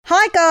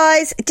Hi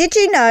guys, did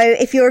you know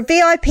if you're a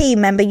VIP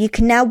member you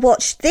can now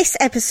watch this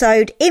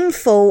episode in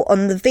full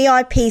on the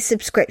VIP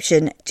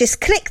subscription?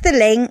 Just click the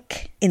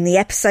link in the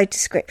episode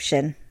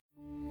description.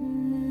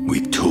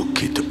 We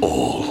took it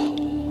all.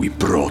 We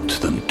brought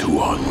them to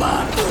our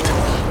land.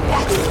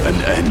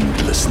 An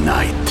endless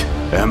night,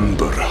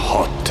 ember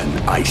hot and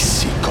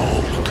icy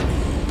cold.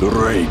 The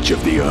rage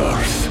of the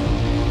earth.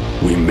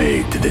 We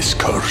made this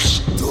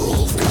curse.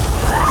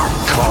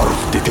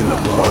 Carved it in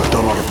the blood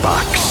on our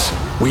backs.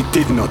 We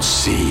did not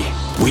see.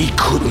 We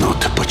could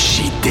not, but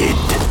she did.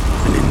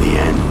 And in the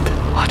end...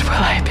 What will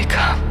I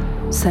become?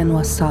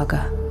 Senua's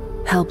Saga.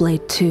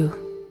 Hellblade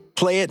 2.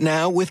 Play it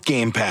now with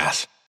Game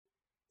Pass.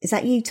 Is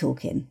that you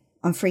talking?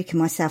 I'm freaking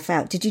myself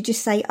out. Did you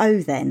just say oh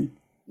then?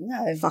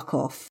 No. Fuck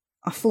off.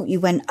 I thought you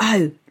went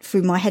oh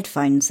through my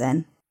headphones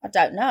then. I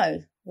don't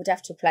know. We'd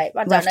have to play it. I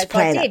We'll don't have know to if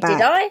play I that did. back.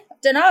 Did I?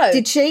 Don't know.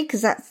 Did she?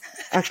 Because that's...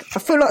 I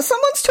feel like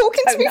someone's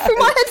talking to me no. through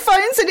my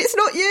headphones and it's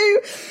not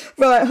you.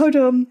 Right, hold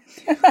on.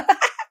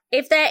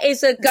 If there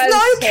is a ghost No,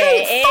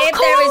 here, Kate, if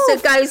there is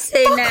a ghost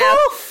here fuck now,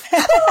 off.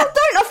 Oh,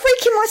 don't! I'm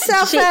freaking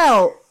myself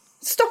out.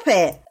 Stop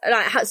it.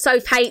 like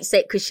Soph hates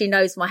it because she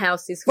knows my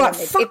house is Right,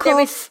 haunted. fuck If there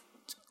off. is-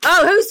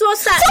 Oh,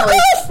 what's that Fuck noise?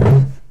 off!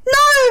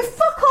 No,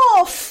 fuck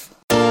off.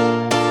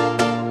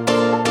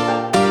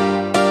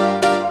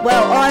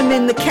 Well, I'm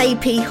in the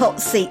KP hot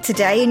seat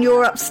today, and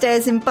you're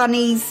upstairs in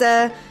Bunny's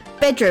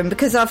bedroom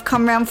because I've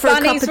come round for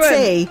Bunny's a cup of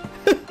tea.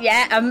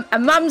 Yeah,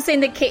 and Mum's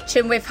in the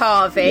kitchen with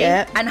Harvey.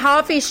 Yeah. And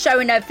Harvey's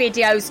showing her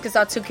videos because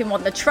I took him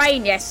on the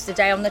train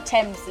yesterday on the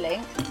Thames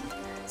Link.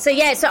 So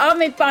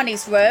I'm in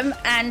Bunny's room,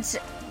 and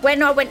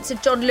when I went to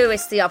John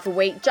Lewis the other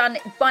week,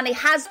 Bunny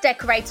has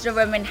decorated a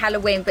room in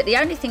Halloween, but the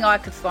only thing I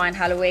could find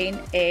Halloween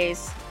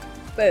is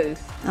Boo.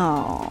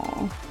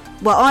 Oh.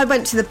 Well, I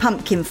went to the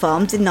pumpkin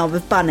farm, didn't I,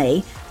 with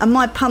Bunny, and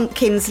my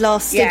pumpkins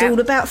lasted all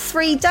about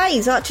 3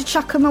 days. I had to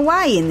chuck them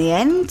away in the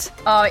end.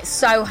 Oh, it's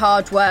so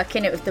hard work,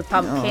 innit, with the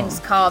pumpkins,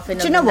 carving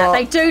them. Do you know and that. what?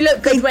 They do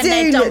look good when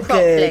they're done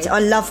properly. Good. I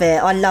love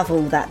it. I love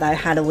all that, though,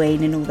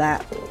 Halloween and all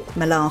that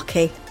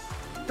malarkey.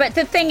 But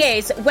the thing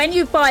is, when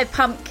you buy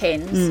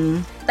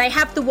pumpkins, they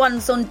have the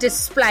ones on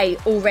display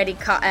already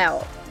cut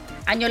out.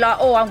 And you're like,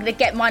 oh, I'm going to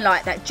get mine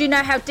like that. Do you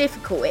know how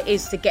difficult it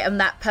is to get them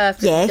that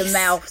perfect? Yes, The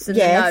mouths and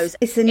yes. the nose.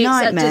 It's a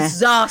nightmare. It's a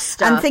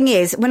disaster. And the thing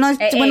is, when I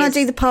is.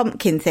 do the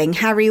pumpkin thing,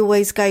 Harry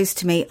always goes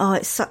to me, oh,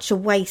 it's such a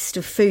waste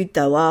of food,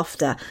 though,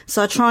 after.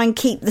 So I try and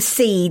keep the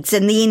seeds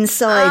and the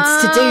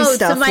insides to do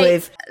stuff to make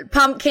with.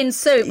 pumpkin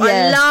soup. Yeah.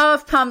 I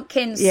love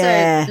pumpkin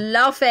Yeah. soup.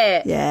 Love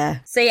it. Yeah.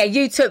 So, yeah,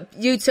 you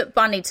took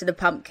Bunny to the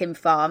pumpkin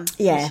farm.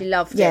 Yeah. And she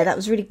loved it. Yeah, that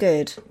was really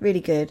good.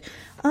 Really good.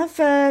 I've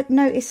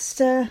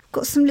noticed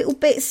got some little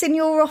bits in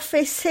your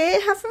office here,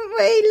 haven't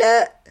we?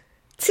 Look.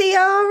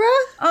 Tiara.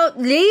 Oh,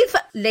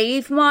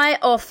 leave my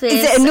office.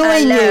 Is it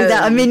annoying you alone.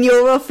 that I'm in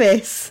your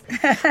office?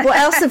 What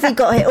else have we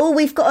got here? Oh,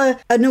 we've got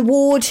an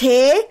award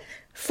here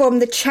from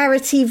the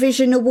Charity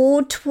Vision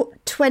Award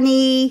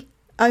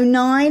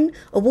 2009,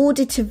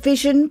 awarded to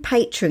Vision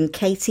patron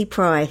Katie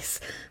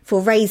Price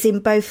for raising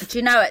both... Do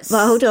you know it's...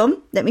 Well, hold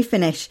on. Let me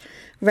finish.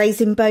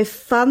 Raising both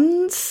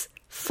funds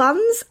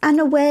and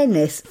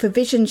awareness for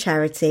Vision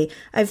Charity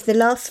over the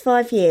last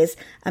 5 years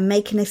and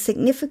making a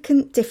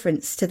significant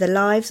difference to the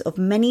lives of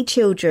many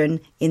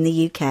children in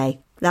the UK.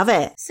 Love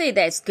it. See,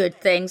 there's good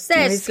things.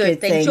 There's There is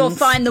good things. You'll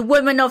find the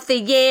Woman of the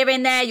Year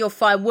in there. You'll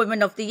find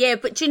Woman of the Year.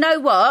 But do you know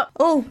what?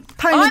 Oh,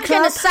 Pony I'm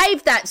Club. going to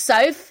save that,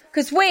 Soph,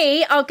 because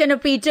we are going to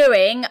be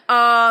doing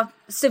our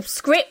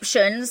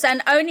subscriptions,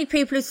 and only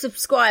people who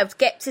subscribed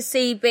get to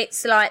see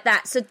bits like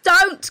that. So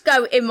don't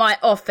go in my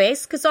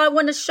office, because I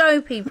want to show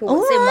people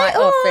what's in my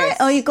office.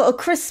 Oh, you've got a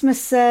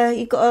Christmas,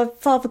 you've got a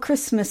Father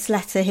Christmas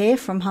letter here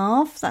from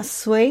Harv. That's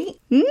sweet.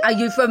 Oh,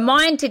 you've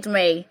reminded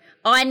me.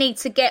 I need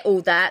to get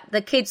all that.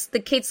 The kids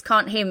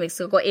can't hear me,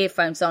 so I've got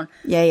earphones on.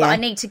 Yeah. But I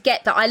need to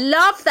get that. I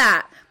love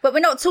that. But we're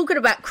not talking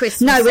about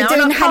Christmas. No, we're now,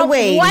 doing and I can't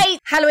Halloween. Wait,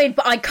 Halloween,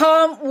 but I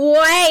can't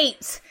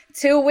wait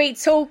till we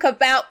talk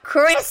about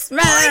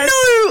Christmas. I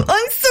know.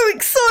 I'm so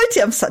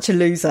excited. I'm such a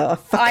loser. I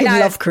fucking know.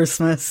 love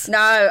Christmas.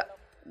 No,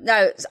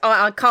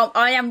 I can't.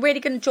 I am really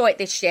going to enjoy it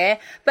this year.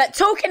 But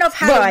talking of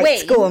Halloween,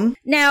 Right, go on.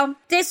 Now,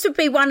 this would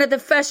be one of the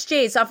first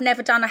years I've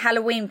never done a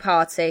Halloween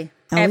party.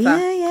 Ever.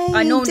 Yeah,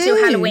 I you normally do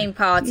Halloween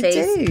parties.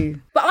 You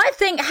do. But I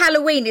think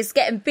Halloween is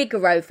getting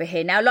bigger over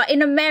here now. Like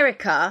in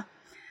America,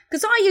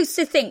 because I used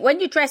to think when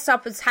you dress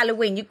up as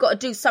Halloween, you've got to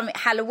do something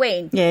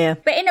Halloween. Yeah.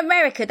 But in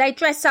America, they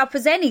dress up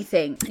as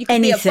anything. You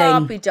can Anything. be a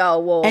Barbie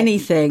doll or...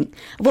 Anything.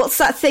 What's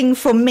that thing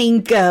from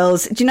Mean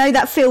Girls? Do you know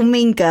that film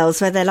Mean Girls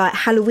where they're like,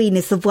 Halloween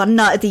is the one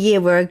night of the year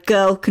where a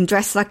girl can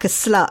dress like a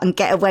slut and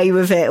get away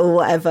with it or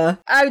whatever?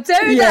 Oh, do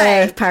they?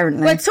 Yeah,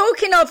 apparently. We're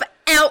talking of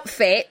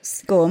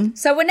outfits. Go on.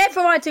 So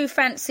whenever I do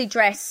fancy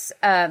dress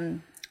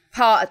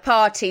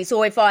parties,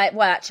 or if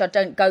actually I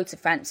don't go to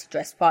fancy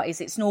dress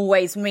parties, it's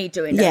always me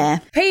doing them. Yeah.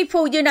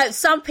 People,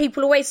 some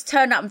people always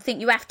turn up and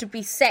think you have to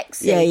be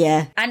sexy.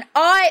 Yeah. And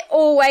I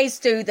always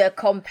do the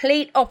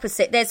complete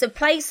opposite. There's a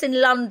place in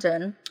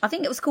London, I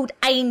think it was called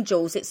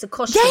Angels. It's a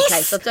costume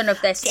place. I don't know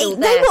if they're still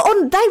there.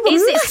 They were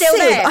Is it massive. still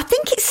there? I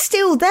think it's still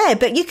still there,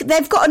 but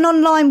they've got an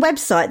online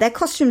website. Their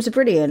costumes are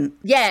brilliant.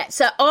 Yeah,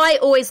 so I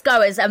always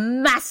go as a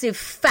massive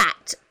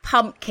fat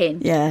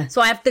pumpkin. Yeah.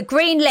 So I have the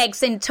green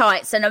legs in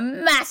tights and a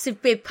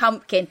massive big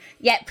pumpkin.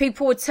 Yet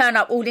people would turn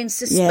up all in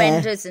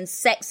suspenders and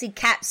sexy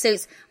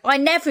catsuits. I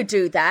never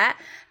do that.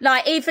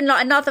 Like, even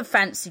like another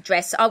fancy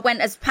dress, I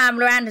went as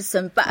Pamela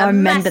Anderson, but a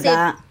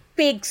massive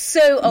big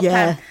suit of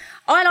Pam.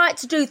 I like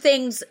to do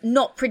things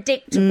not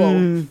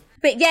predictable.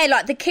 But yeah,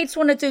 like the kids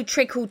want to do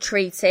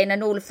trick-or-treating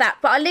and all of that.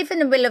 But I live in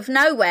the middle of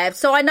nowhere,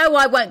 so I know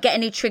I won't get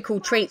any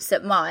trick-or-treats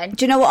at mine.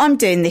 Do you know what I'm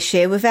doing this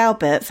year with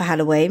Albert for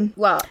Halloween?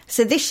 What?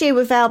 So this year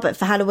with Albert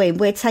for Halloween,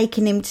 we're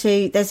taking him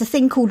to... There's a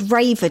thing called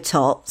Raver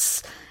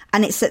Tots,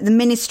 and it's at the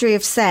Ministry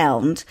of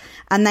Sound,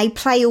 and they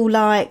play all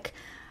like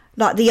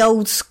the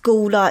old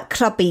school, like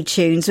clubby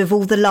tunes with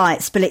all the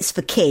lights, but it's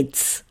for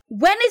kids.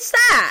 When is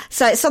that?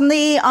 So it's on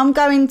I'm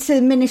going to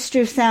the Ministry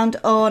of Sound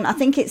on, I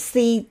think it's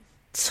the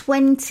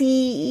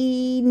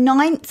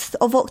 29th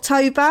of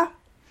October.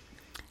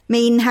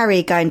 Me and Harry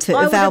are going to it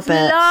with Albert.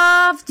 I would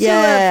love to.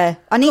 Yeah,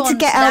 I need to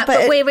get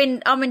Albert.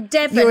 But I'm in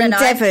Devon. You're in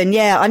Devon,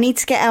 yeah. I need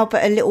to get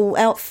Albert a little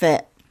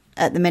outfit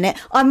at the minute.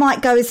 I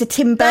might go as a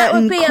Tim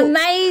Burton. That would be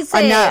amazing.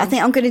 I know. I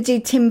think I'm going to do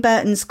Tim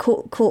Burton's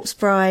Corpse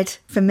Bride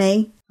for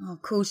me. Oh,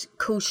 of course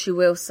you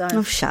will, son.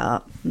 Oh, shut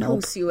up. Of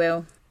course you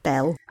will.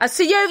 Belle.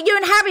 So you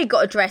and Harry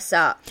got to dress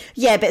up.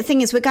 Yeah, but the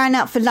thing is, we're going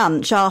out for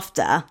lunch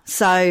after,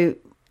 so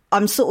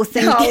I'm sort of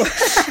thinking.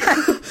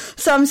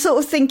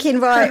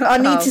 Right, I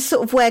need to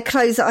sort of wear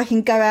clothes that I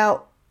can go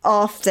out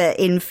after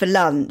in for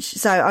lunch.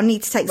 So I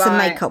need to take some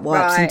makeup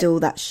wipes and do all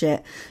that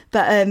shit.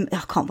 But I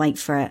can't wait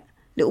for it.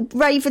 Little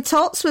Raver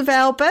Tots with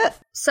Albert.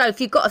 So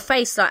if you've got a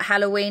face like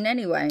Halloween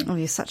anyway. Oh,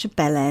 you're such a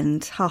bell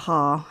end. Ha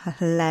ha.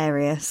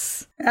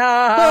 Hilarious.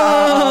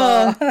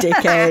 Oh,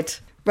 dickhead.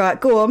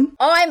 Right, go on.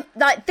 I'm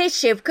like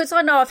this year, because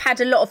I know I've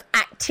had a lot of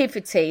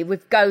activity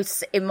with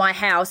ghosts in my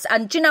house.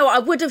 And do you know what? I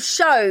would have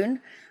shown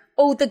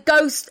all the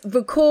ghost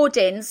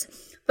recordings,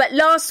 but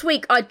last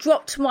week I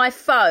dropped my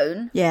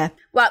phone. Yeah.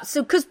 Well,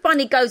 so because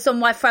Bunny goes on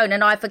my phone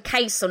and I have a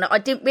case on it, I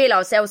didn't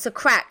realise there was a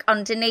crack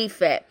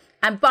underneath it.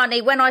 And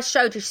Bunny, when I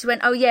showed her, she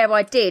went, oh, yeah,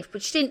 I did.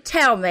 But she didn't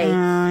tell me.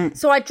 Right.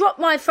 So I dropped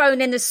my phone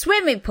in the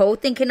swimming pool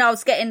thinking I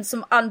was getting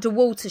some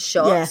underwater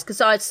shots because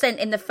I had sent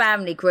in the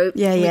family group.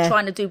 We're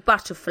trying to do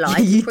butterflies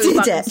you to prove did,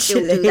 I can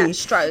still do that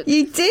stroke.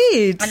 You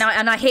did.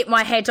 And I hit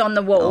my head on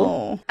the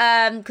wall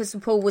because the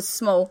pool was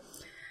small.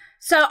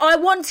 So I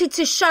wanted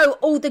to show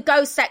all the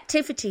ghost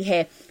activity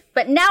here.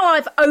 But now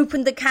I've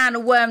opened the can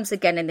of worms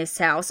again in this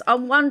house.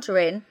 I'm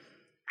wondering...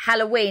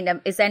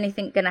 Halloween, is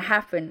anything going to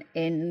happen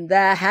in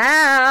the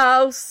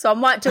house? So I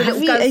might do a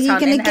little ghost hunt. Are you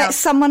going to get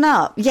someone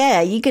up?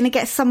 Yeah, you're going to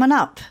get someone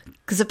up.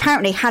 Because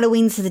apparently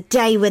Halloween's the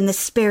day when the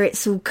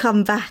spirits will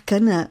come back,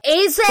 isn't it?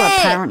 Is it? Well,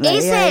 apparently.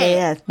 Is it?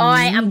 Yeah.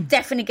 I am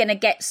definitely going to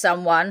get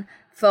someone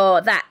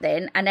for that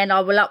then, and then I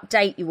will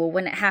update you all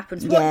when it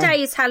happens. What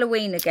day is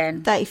Halloween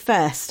again?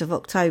 31st of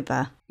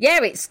October.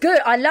 Yeah, it's good.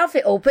 I love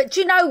it all. But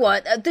do you know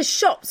what? The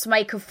shops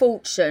make a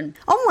fortune.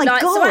 Oh, my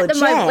God, So at the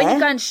moment, when you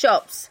go in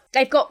shops,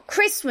 they've got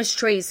Christmas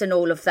trees and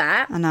all of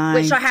that. I know.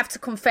 Which I have to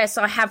confess,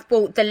 I have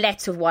bought the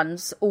letter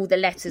ones, all the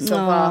letters of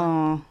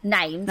our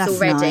names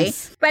already.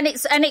 Nice.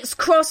 And it's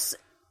cross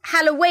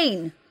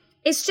Halloween.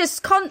 It's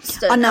just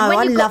constant. I know, and when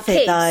I you've love got it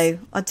kids, though.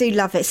 I do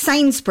love it.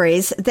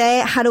 Sainsbury's,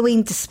 their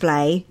Halloween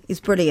display is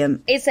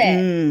brilliant. Is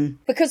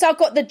it? Because I've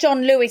got the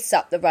John Lewis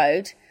up the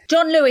road.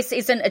 John Lewis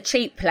isn't a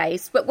cheap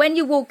place, but when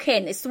you walk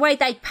in, it's the way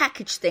they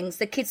package things.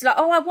 The kids are like,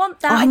 oh, I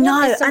want that. I know,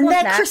 want this, I and want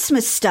their that.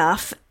 Christmas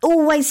stuff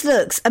always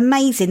looks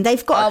amazing.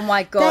 They've got, oh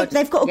my God,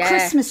 they've got a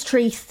Christmas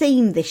tree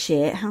theme this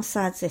year. How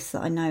sad is this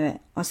that I know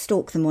it? I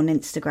stalk them on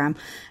Instagram.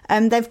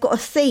 They've got a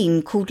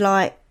theme called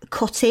like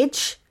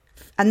cottage.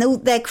 And all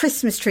their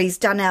Christmas trees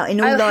done out in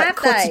all like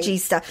cottagey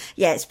stuff.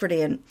 Yeah, it's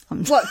brilliant.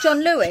 What,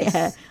 John Lewis?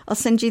 Yeah, I'll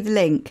send you the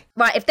link.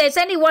 Right, if there's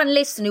anyone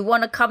listening who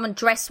want to come and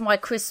dress my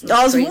Christmas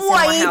I was trees in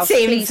my house,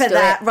 waiting for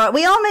that. Right,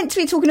 we are meant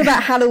to be talking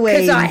about Halloween.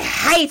 Because I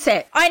hate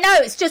it. I know,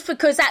 it's just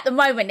because at the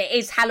moment it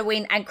is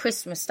Halloween and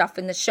Christmas stuff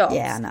in the shops.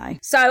 Yeah, I know.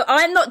 So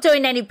I'm not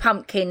doing any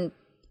pumpkin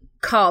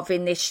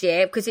carving this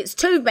year because it's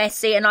too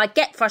messy, and I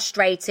get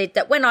frustrated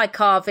that when I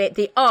carve it,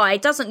 the eye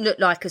doesn't look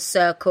like a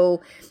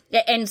circle.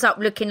 It ends up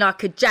looking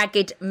like a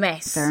jagged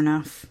mess. Fair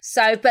enough.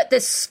 So, but the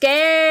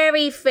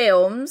scary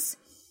films,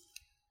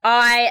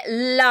 I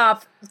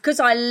love, because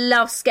I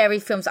love scary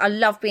films. I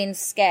love being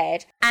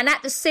scared. And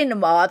at the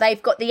cinema,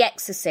 they've got The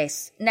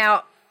Exorcist.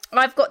 Now,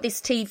 I've got this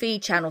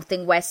TV channel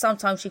thing where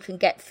sometimes you can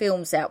get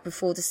films out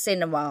before the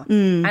cinema.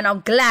 And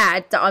I'm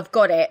glad that I've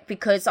got it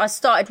because I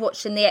started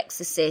watching The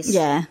Exorcist.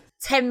 Yeah.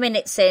 10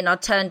 minutes in, I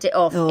turned it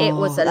off. It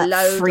was a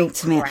load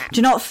freaked of me crap. out. Do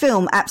you know what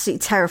film absolutely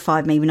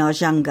terrified me when I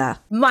was younger?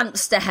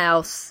 Monster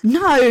House.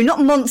 No,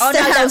 not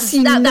Monster House,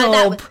 you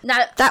knob.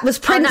 That was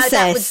Princess. Oh,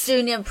 no, that was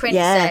Junior and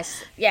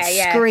Princess.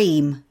 Yeah.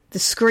 Scream. The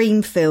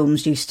Scream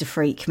films used to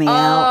freak me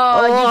out.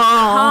 Oh,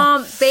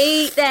 you can't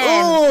beat them.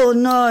 Oh,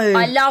 no.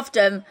 I loved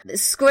them.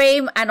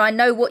 Scream and I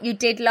Know What You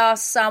Did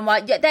Last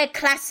Summer. Yeah, they're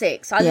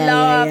classics. I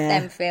love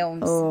them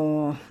films.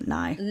 Oh,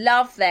 no.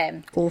 Love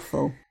them.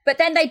 Awful. But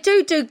then they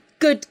do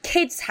good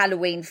kids'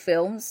 Halloween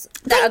films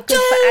that are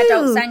good for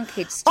adults and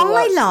kids to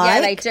watch. I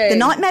like they do. The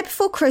Nightmare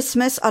Before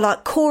Christmas. I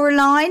like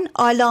Coraline.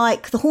 I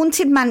like The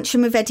Haunted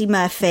Mansion with Eddie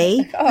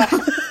Murphy.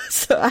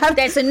 So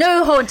There's a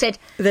new haunted.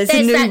 There's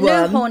that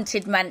new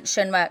Haunted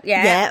Mansion.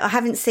 Yeah, I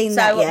haven't seen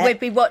that yet. So we'd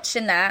be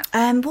watching that.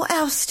 What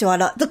else do I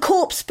like? The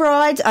Corpse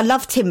Bride. I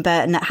love Tim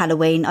Burton at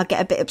Halloween. I get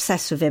a bit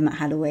obsessed with him at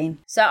Halloween.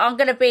 So I'm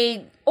going to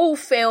be all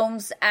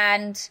films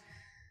and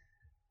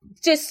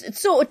just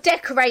sort of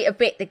decorate a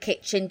bit the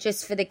kitchen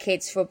just for the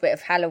kids for a bit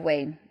of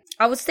Halloween.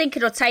 I was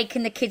thinking of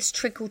taking the kids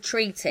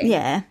trick-or-treating.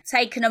 Yeah.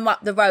 Taking them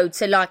up the road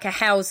to like a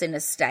housing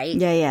estate.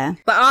 Yeah.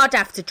 But I'd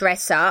have to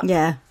dress up.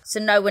 Yeah. So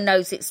no one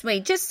knows it's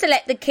me. Just to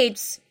let the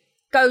kids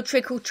go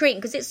trick-or-treating,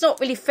 because it's not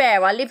really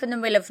fair. I live in the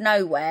middle of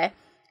nowhere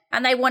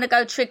and they want to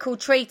go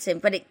trick-or-treating,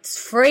 but it's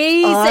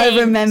freezing. I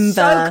remember.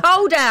 So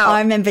cold out. I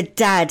remember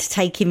Dad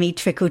taking me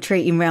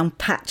trick-or-treating round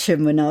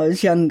Patcham when I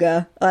was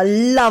younger. I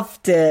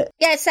loved it.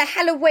 Yeah, so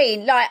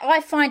Halloween, like,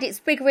 I find it's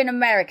bigger in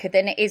America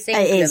than it is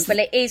England, but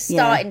it is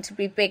starting to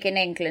be big in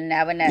England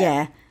now, isn't it?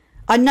 Yeah.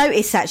 I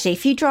noticed, actually,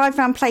 if you drive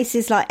around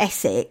places like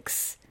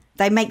Essex,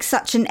 they make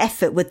such an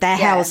effort with their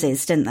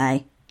houses, don't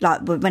they?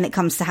 Like, when it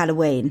comes to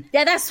Halloween.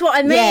 Yeah, that's what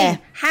I mean. Yeah.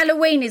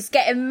 Halloween is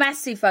getting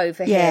massive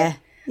over here.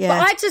 Yeah.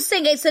 But I just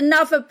think it's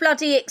another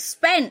bloody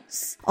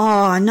expense.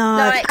 Oh, no.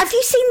 Like, have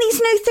you seen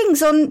these new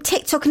things on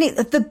TikTok and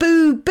the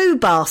boo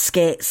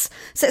baskets?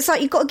 So it's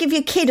like you've got to give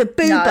your kid a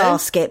boo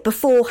basket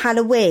before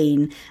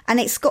Halloween.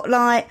 And it's got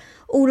like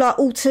all like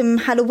autumn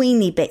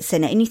Halloweeny bits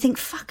in it. And you think,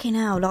 fucking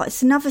hell, like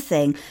it's another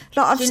thing.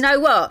 Like, do you know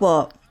what?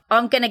 What?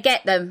 I'm going to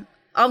get them.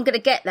 I'm going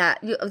to get that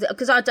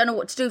because I don't know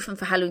what to do for them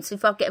for Halloween. So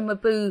if I get them a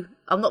boo,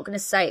 I'm not going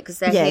to say it because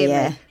they're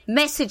hearing me.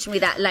 Message me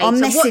that later. I'll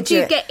message what do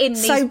you get in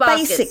these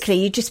baskets? So basically,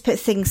 you just put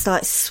things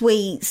like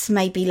sweets,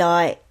 maybe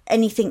like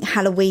anything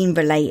Halloween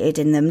related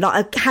in them,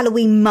 like a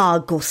Halloween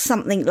mug or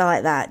something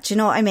like that. Do you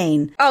know what I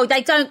mean? Oh,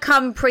 they don't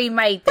come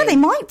pre-made then? Well, they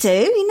might do.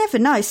 You never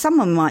know.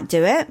 Someone might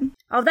do it.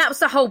 Oh, that was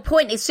the whole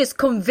point. It's just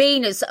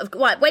convenience.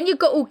 Right, when you've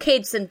got all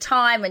kids and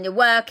time and you're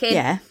working...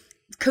 Yeah.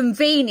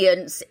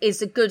 Convenience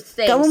is a good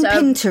thing. Go on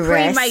Pinterest.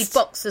 Pre-made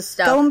box of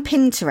stuff. Go on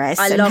Pinterest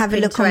and have a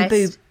look on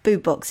boo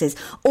boxes.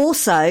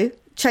 Also,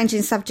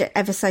 changing subject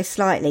ever so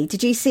slightly,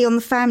 did you see on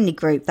the family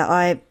group that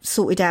I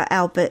sorted out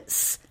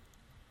Albert's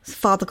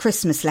Father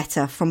Christmas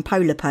letter from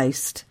Polar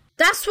Post?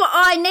 That's what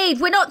I need.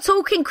 We're not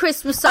talking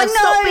Christmas, so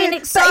stop being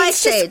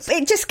excited. But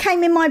it just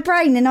came in my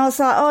brain and I was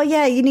like, oh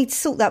yeah, you need to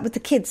sort that with the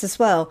kids as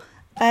well.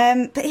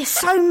 But it's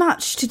so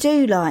much to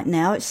do like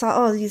now. It's like,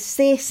 oh, it's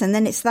this and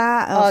then it's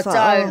that.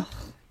 Don't.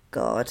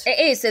 God. It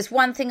is. There's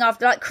one thing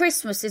after, like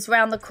Christmas is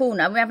round the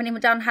corner and we haven't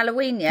even done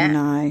Halloween yet.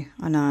 I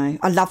know.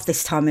 I love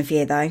this time of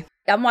year though.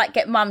 I might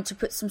get Mum to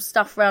put some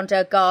stuff around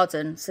her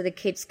garden so the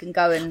kids can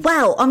go and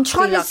I'm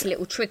trying do like a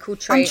little trick or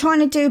treat. I'm trying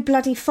to do a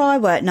bloody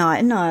firework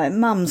night. No,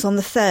 Mum's on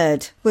the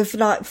 3rd with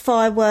like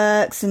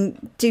fireworks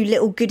and do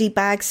little goodie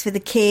bags for the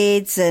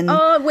kids and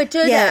we'll do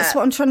that. Yeah, that's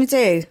what I'm trying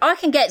to do. I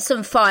can get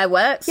some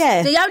fireworks.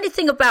 Yeah. The only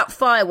thing about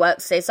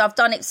fireworks is I've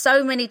done it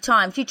so many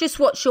times. You just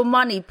watch your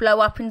money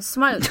blow up in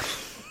smoke.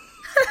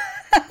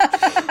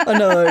 I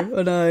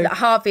know.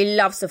 Harvey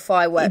loves the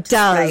fireworks. He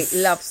does.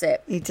 Display. Loves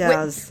it. He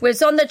does. We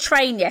was on the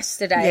train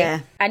yesterday. Yeah.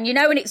 And you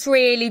know when it's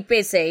really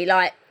busy,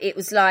 like it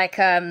was like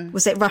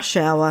was it rush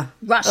hour?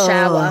 Rush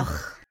hour.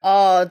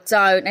 Oh,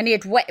 don't. And he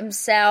had wet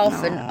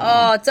himself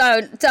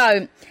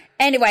don't.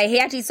 Anyway, he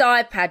had his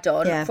iPad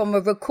on from a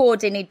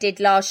recording he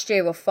did last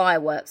year of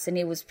fireworks and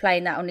he was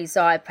playing that on his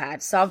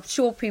iPad. So I'm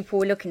sure people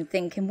were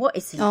thinking, what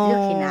is he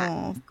looking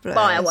at? Bless.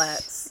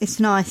 Fireworks. It's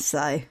nice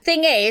though.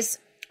 Thing is,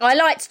 I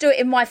like to do it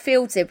in my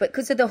fields here, but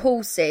because of the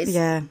horses,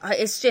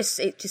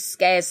 it just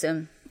scares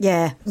them.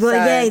 Yeah.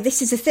 Well,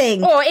 this is the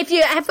thing. Or if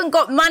you haven't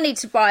got money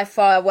to buy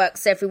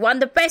fireworks, everyone,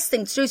 the best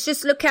thing to do is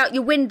just look out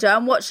your window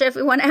and watch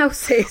everyone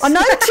else's. I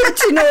know,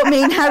 do you know what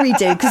me and Harry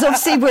do? Because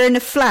obviously we're in a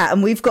flat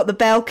and we've got the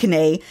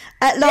balcony.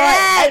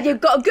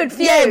 You've got a good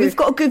view. Yeah, we've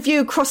got a good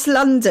view across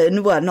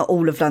London. Well, not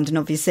all of London,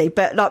 obviously,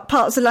 but like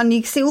parts of London,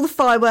 you can see all the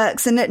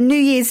fireworks. And at New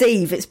Year's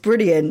Eve, it's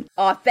brilliant.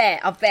 Oh,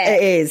 I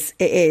bet. It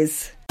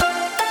is.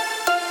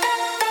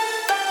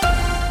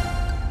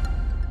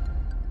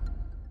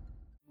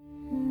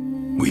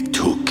 We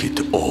took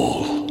it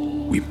all.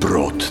 We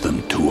brought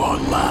them to our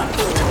land.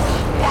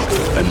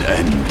 An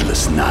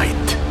endless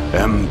night,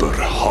 ember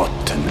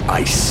hot and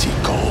icy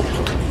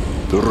cold.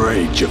 The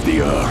rage of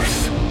the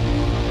earth.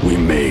 We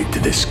made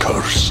this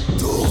curse.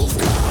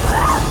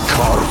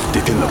 Carved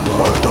it in the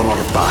blood on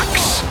our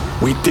backs.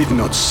 We did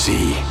not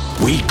see.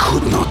 We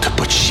could not,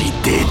 but she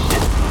did.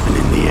 And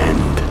in the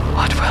end,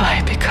 what will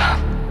I become?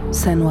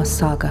 Senua's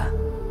Saga.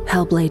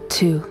 Hellblade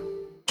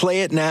 2.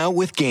 Play it now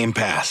with Game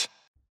Pass.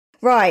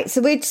 Right, so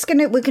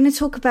we're gonna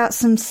talk about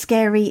some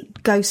scary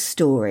ghost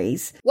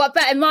stories. What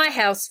about in my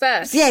house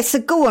first? Yeah, so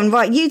go on,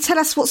 right, you tell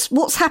us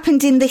what's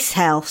happened in this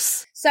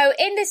house. So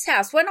in this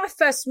house, when I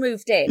first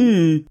moved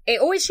in,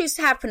 it always used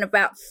to happen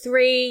about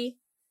 3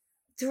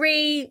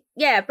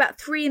 about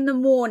 3 in the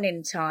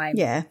morning time.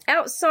 Yeah.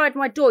 Outside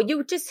my door, you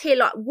would just hear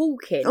like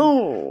walking.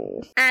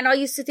 Oh. And I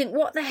used to think,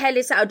 what the hell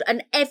is that?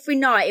 And every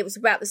night it was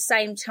about the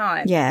same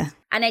time. Yeah.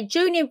 And then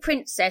Junior and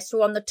Princess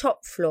were on the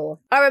top floor.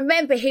 I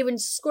remember hearing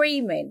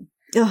screaming.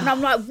 Ugh. And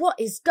I'm like, what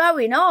is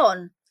going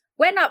on?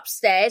 Went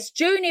upstairs.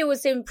 Junior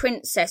was in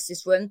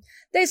Princess's room.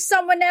 There's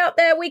someone out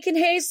there. We can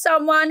hear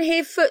someone,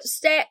 hear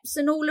footsteps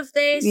and all of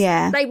this.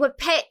 Yeah. They were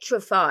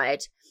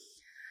petrified.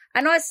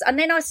 And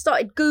then I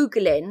started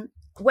Googling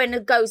when a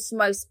ghost's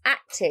most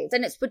active.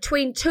 And it's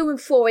between 2 and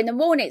 4 in the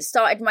morning. It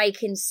started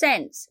making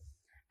sense.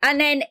 And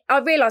then I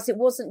realised it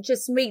wasn't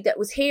just me that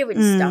was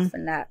hearing stuff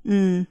and that.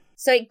 Mm.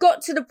 So it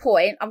got to the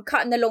point, I'm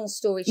cutting the long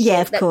story short,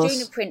 Yeah, of that course.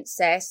 Junior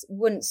Princess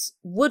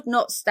would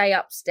not stay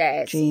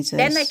upstairs. Jesus.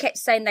 Then they kept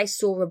saying they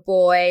saw a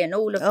boy and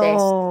all of this.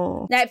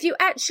 Oh. Now, if you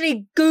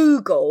actually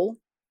Google,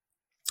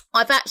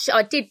 I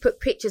did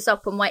put pictures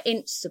up on my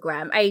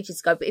Instagram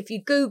ages ago, but if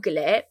you Google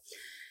it,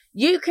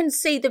 you can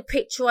see the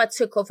picture I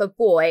took of a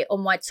boy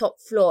on my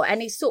top floor,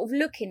 and he's sort of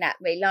looking at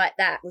me like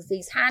that with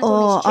his hands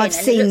on his chin. I've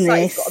seen it looks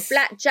like this. he's got a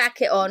black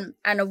jacket on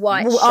and a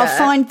white Well, shirt. I'll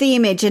find the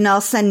image and I'll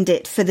send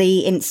it for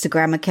the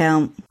Instagram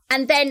account.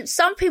 And then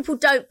some people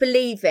don't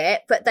believe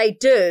it, but they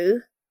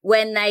do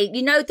when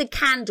the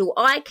candle.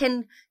 I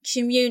can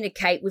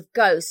communicate with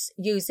ghosts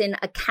using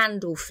a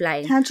candle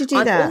flame. How'd you do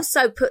I've that?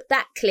 also put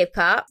that clip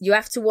up. You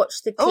have to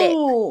watch the clip.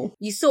 Oh.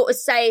 You sort of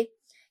say,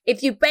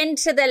 if you bend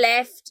to the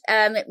left,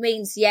 it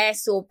means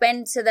yes, or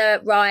bend to the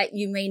right,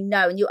 you mean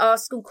no. And you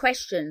ask them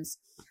questions.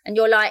 And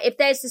you're like, if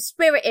there's a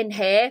spirit in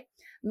here,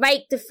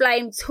 make the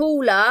flame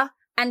taller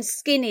and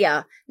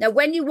skinnier. Now,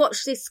 when you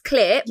watch this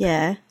clip,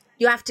 Yeah.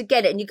 you have to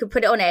get it and you can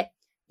put it on it.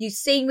 You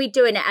see me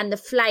doing it and the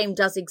flame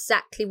does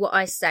exactly what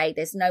I say.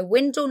 There's no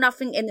wind or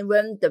nothing in the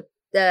room.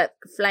 The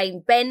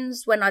flame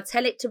bends when I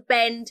tell it to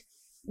bend.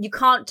 You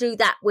can't do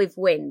that with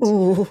wind.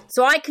 Ooh.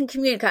 So I can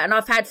communicate. And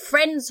I've had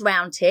friends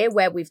round here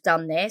where we've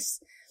done this.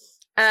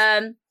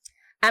 And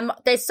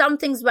there's some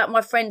things about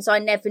my friends I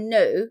never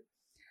knew.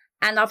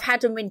 And I've had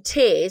them in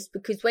tears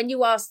because when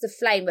you ask the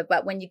flame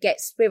about when you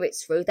get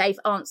spirits through, they've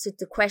answered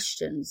the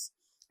questions.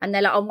 And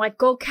they're like, oh my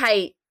God,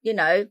 Kate,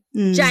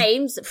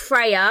 James,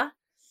 Freya,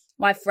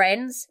 my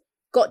friends,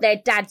 got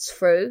their dads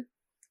through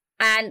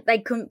and they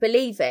couldn't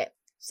believe it.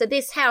 So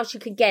this house, you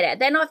can get it.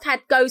 Then I've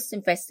had ghost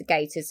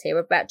investigators here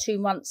about 2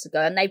 months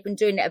ago, and they've been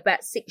doing it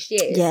about 6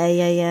 years.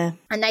 Yeah.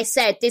 And they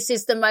said this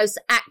is the most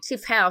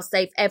active house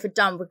they've ever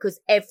done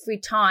because every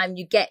time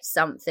you get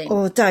something.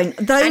 Oh, don't.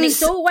 Those, and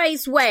it's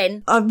always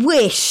when... I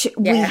wish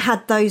we Yeah.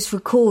 had those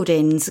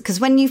recordings because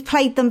when you've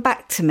played them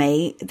back to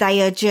me,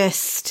 they are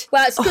just...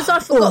 Well, it's because I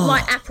forgot my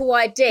Apple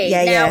ID.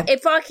 Yeah, now, yeah.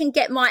 if I can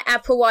get my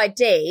Apple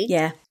ID...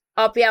 Yeah.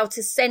 I'll be able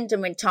to send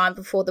them in time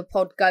before the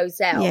pod goes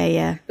out.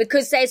 Yeah.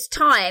 Because there's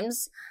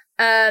times,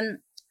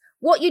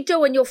 what you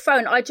do on your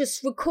phone, I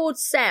just record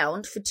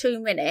sound for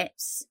 2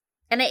 minutes,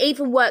 and it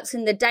even works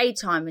in the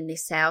daytime in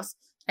this house,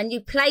 and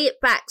you play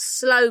it back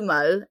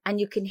slow-mo, and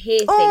you can hear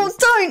things. Oh,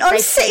 don't! I'm They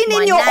said sitting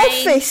my in your name.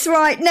 office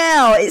right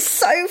now. It's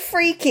so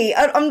freaky.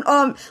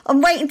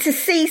 I'm waiting to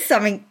see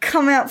something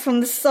come out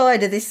from the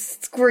side of this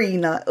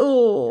screen. Like,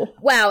 oh,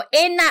 Well,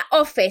 in that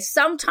office,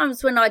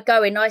 sometimes when I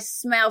go in, I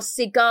smell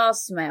cigar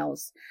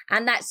smells.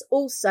 And that's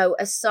also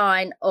a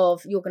sign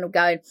of, you're going to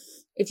go,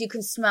 if you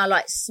can smell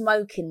like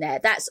smoke in there,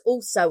 that's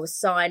also a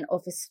sign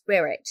of a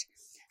spirit.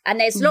 And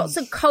there's lots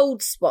of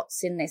cold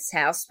spots in this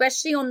house,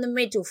 especially on the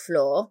middle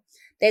floor.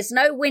 There's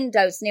no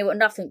windows near or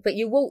nothing, but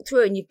you walk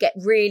through and you get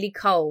really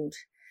cold.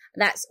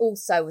 That's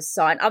also a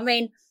sign. I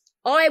mean,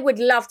 I would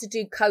love to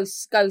do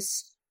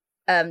ghost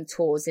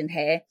tours in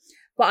here,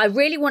 but I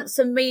really want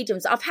some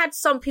mediums. I've had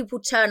some people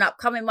turn up,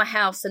 come in my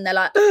house, and they're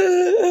like,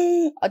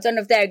 I don't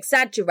know if they're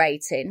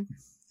exaggerating,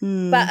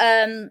 but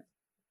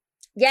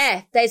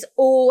yeah, there's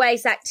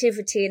always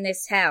activity in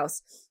this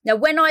house. Now,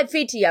 when I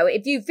video,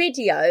 if you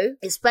video,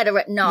 it's better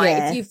at night.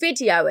 Yeah. If you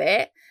video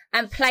it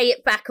and play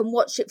it back and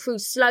watch it through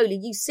slowly,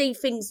 you see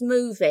things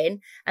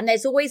moving, and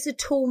there's always a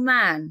tall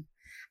man.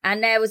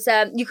 And there was,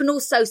 you can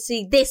also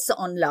see this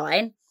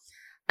online.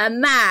 A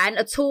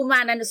tall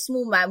man and a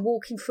small man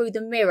walking through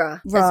the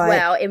mirror as Right.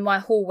 well in my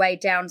hallway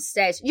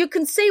downstairs. You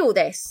can see all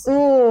this.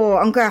 oh,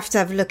 I'm gonna have to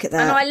have a look at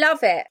that. And I love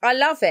it. I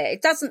love it.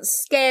 It doesn't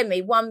scare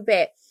me one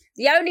bit.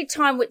 The only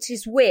time which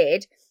is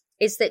weird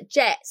is that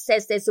Jet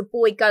says there's a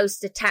boy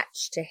ghost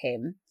attached to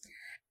him.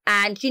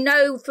 And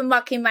for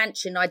Mucky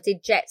Mansion, I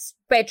did Jet's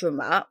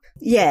bedroom up.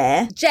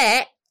 Yeah.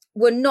 Jet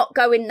will not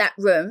go in that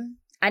room,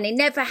 and he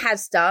never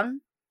has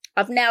done.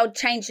 I've now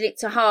changed it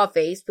to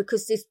Harvey's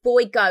because this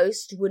boy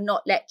ghost would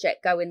not let Jet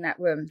go in that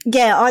room.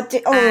 Yeah, I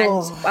did.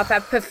 Oh, And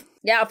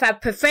I've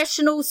had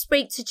professionals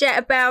speak to Jet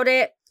about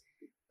it,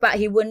 but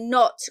he will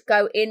not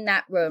go in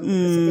that room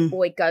because the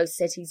boy ghost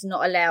said he's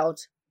not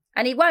allowed.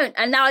 And he won't.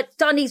 And now I've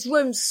done his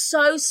room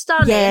so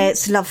stunning. yeah,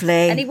 it's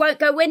lovely. And he won't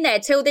go in there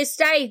till this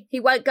day. He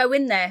won't go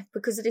in there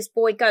because of this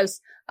boy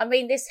ghost. I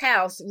mean, this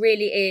house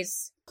really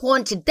is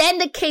haunted. Then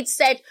the kids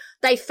said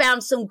they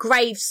found some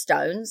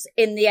gravestones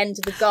in the end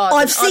of the garden.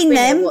 I've seen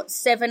them. There,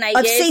 7, 8 years?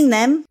 I've seen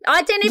them.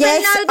 I didn't even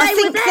know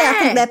they were there. I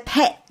think they're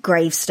pet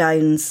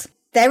gravestones.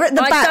 They're at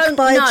the back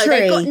by a tree.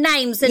 They've got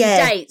names and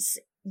dates.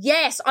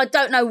 Yes, I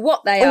don't know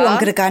what they are. Oh, I'm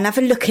going to go and have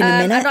a look in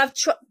a minute. And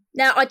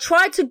Now, I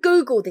tried to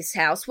Google this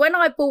house. When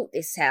I bought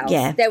this house,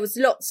 there was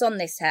lots on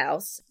this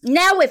house.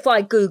 Now, if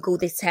I Google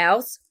this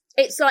house,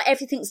 it's like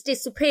everything's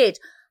disappeared.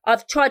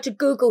 I've tried to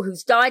Google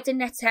who's died in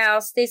that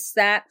house, this,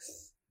 that.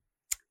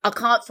 I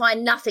can't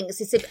find nothing.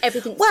 It's as if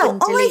everything's been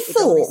deleted.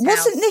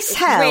 Wasn't this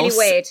house? Really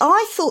weird.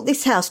 I thought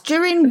this house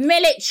during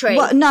military.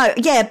 Well, no,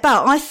 yeah,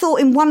 but I thought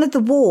in one of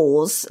the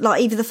wars,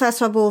 like either the First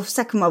World War or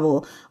Second World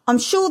War, I'm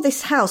sure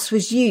this house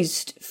was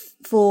used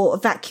for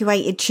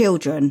evacuated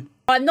children.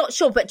 I'm not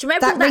sure, but do you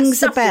remember all that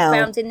stuff we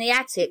found in the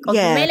attic of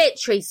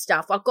military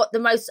stuff? I've got the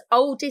most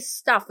oldest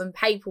stuff and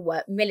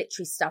paperwork,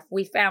 military stuff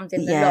we found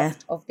in the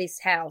loft of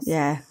this house.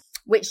 Yeah.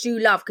 Which you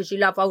love because you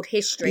love old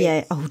history.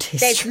 Yeah, old history.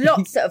 There's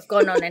lots that have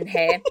gone on in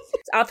here.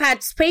 I've had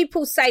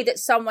people say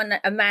that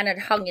a man had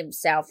hung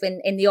himself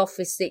in the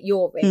office that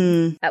you're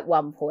in at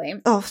one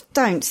point. Oh,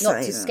 don't say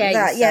Not to scare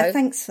that. you. Yeah,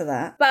 thanks for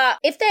that. But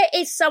if there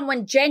is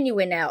someone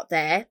genuine out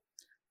there,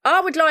 I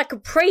would like a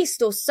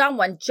priest or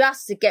someone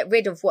just to get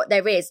rid of what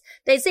there is.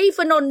 There's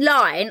even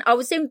online, I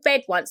was in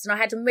bed once and I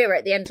had a mirror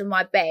at the end of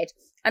my bed.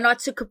 And I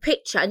took a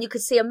picture and you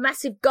could see a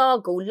massive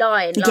gargoyle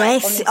lying.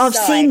 Yes, I've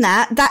seen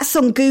that. That's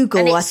on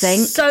Google, I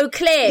think. So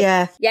clear.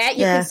 Yeah. Yeah,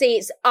 you can see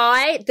its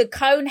eye, the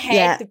cone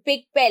head, the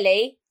big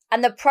belly,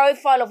 and the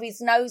profile of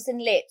his nose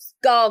and lips.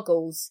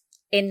 Gargles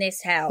in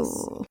this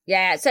house. Ooh.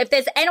 Yeah. So if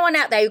there's anyone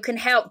out there who can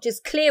help,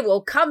 just clear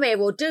or come here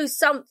or do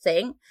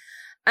something.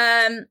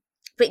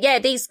 But yeah,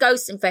 these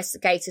ghost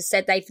investigators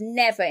said they've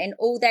never in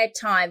all their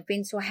time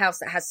been to a house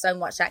that has so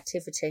much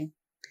activity.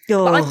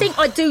 But I think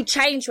I do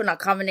change when I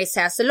come in this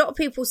house. A lot of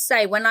people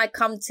say when I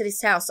come to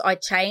this house, I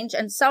change.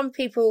 And some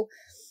people,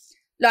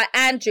 like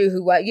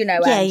Andrew,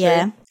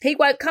 Andrew, he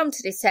won't come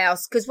to this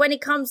house because when he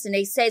comes in,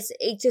 he says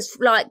he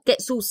just like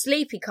gets all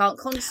sleepy, can't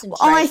concentrate.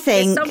 I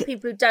think there's some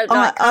people who don't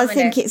like coming I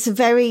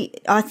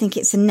think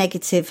it's a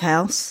negative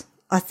house.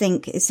 I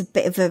think it's a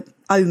bit of a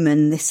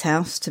omen, this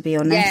house, to be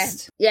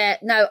honest. Yeah,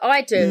 no,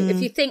 I do.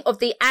 If you think of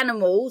the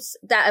animals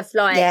that have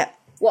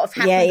what have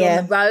happened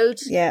on the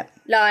road,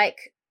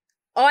 like,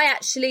 I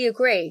actually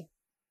agree.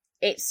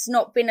 It's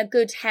not been a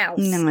good house.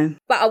 No.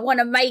 But I want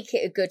to make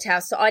it a good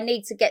house. So I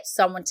need to get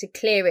someone to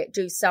clear it,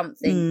 do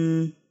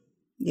something.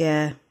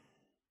 Yeah.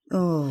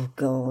 Oh,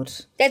 God.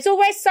 There's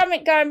always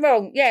something going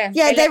wrong. Yeah.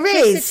 Yeah, there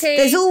is.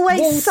 There's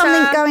always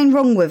something going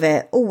wrong with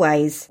it.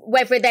 Always.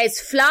 Whether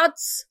there's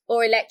floods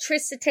or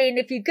electricity. And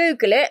if you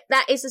Google it,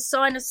 that is a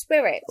sign of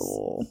spirits.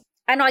 Oh.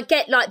 And I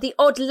get like the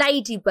odd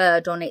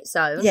ladybird on its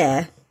own.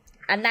 Yeah.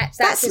 And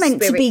that's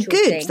meant to be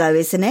good, thing. Though,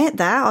 isn't it?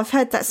 That I've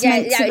heard that's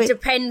meant to be. Yeah, it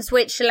depends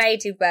which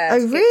ladybird.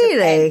 Oh,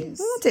 really?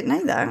 Oh, I didn't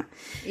know that.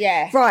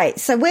 Yeah. Right.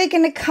 So we're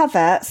going to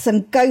cover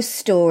some ghost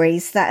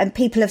stories that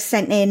people have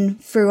sent in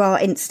through our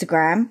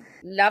Instagram.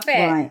 Love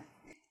it. Right.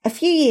 A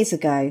few years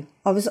ago,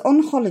 I was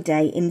on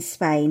holiday in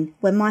Spain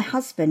when my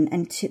husband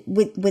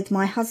with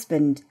my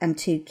husband and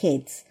 2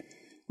 kids.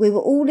 We were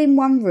all in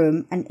one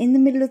room, and in the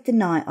middle of the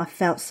night, I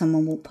felt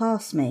someone walk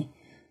past me.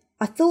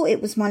 I thought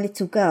it was my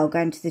little girl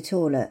going to the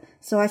toilet.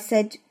 So I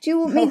said, do you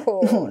want me...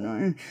 Oh,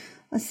 no.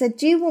 I said,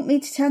 do you want me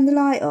to turn the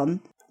light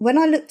on? When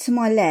I looked to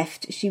my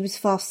left, she was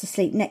fast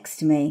asleep next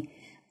to me.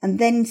 And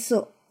then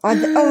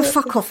oh,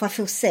 fuck off. I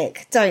feel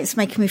sick. It's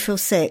making me feel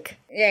sick.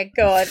 Yeah,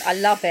 God, I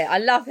love it. I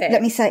love it.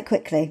 Let me say it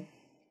quickly.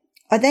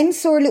 I then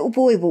saw a little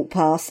boy walk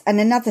past and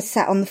another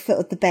sat on the foot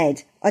of the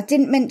bed. I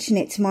didn't mention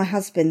it to my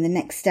husband the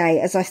next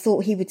day as I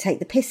thought he would take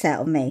the piss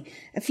out of me.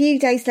 A few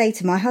days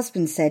later, my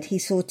husband said he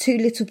saw 2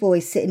 little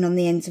boys sitting on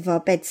the ends of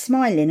our bed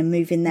smiling and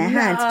moving their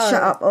hands.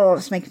 Shut up. Oh,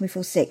 it's making me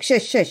feel sick.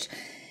 Shush, shush.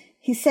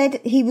 He said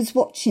he was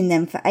watching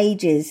them for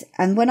ages,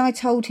 and when I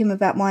told him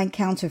about my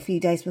encounter a few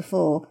days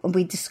before, and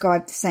we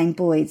described the same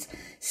boys,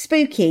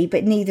 spooky,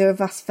 but neither of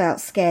us felt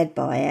scared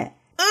by it.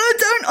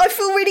 I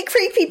feel really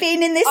creepy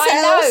being in this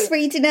house,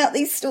 reading out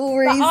these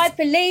stories. But I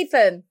believe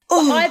them.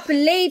 I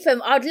believe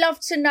them. I'd love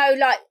to know,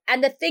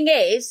 and the thing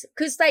is,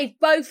 because they've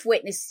both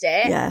witnessed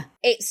it,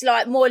 it's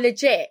more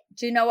legit.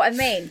 Do you know what I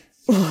mean?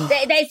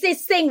 There's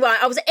this thing,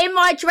 right? I was in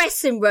my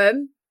dressing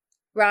room,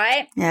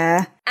 right?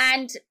 Yeah.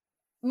 And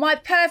my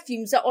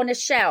perfumes are on a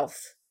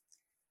shelf.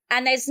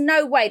 And there's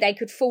no way they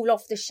could fall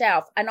off the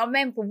shelf. And I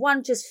remember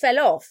one just fell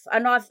off.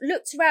 And I've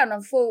looked around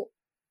and thought,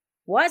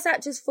 why is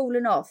that just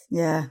falling off?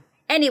 Yeah.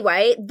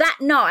 Anyway, that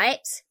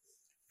night,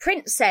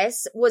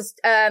 Princess was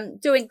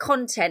doing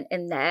content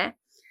in there.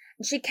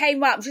 And she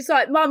came up. She's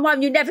like,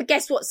 Mum, you never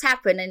guess what's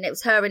happened. And it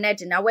was her and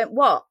Ed. And I went,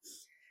 what?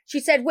 She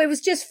said, we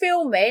was just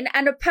filming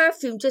and a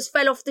perfume just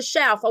fell off the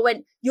shelf. I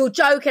went, you're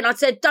joking. I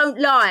said, don't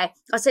lie.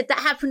 I said, that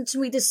happened to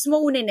me this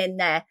morning in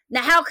there.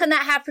 Now, how can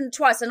that happen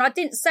twice? And I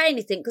didn't say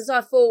anything because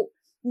I thought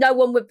no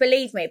one would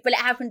believe me. But it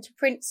happened to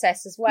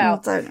Princess as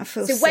well. I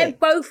feel sick. When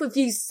both of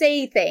you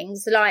see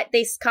things like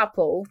this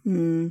couple,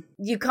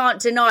 you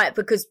can't deny it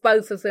because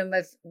both of them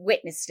have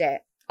witnessed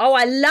it. Oh,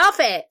 I love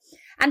it.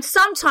 And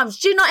sometimes,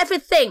 do you not ever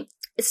think,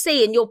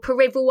 see in your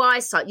peripheral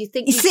eyesight, you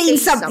think you've seen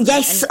something?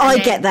 Yes, I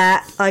get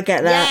that.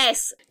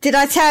 Yes. Did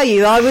I tell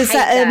you I was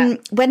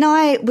when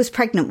I was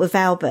pregnant with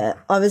Albert,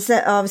 I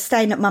was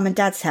staying at Mum and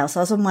Dad's house. I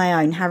was on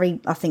my own. Harry,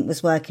 I think,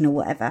 was working or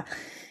whatever.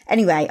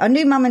 Anyway, I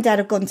knew Mum and Dad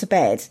had gone to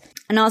bed,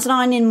 and I was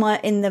lying in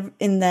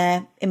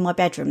my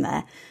bedroom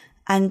there,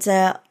 and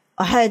I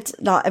heard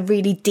like a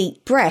really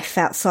deep breath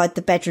outside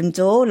the bedroom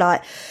door,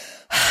 like.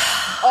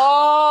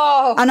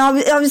 Oh. And I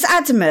was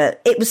adamant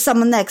it was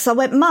someone there, because I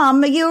went,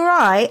 Mum, are you all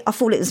right? I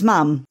thought it was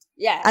Mum.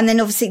 Yeah. And then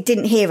obviously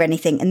didn't hear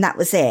anything, and that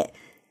was it.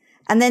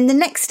 And then the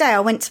next day I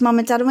went to Mum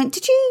and Dad and went,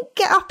 did you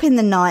get up in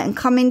the night and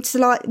come in to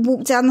like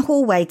walk down the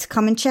hallway to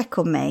come and check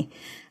on me?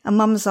 And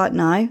Mum was like,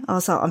 no. I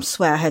was like, I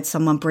swear I heard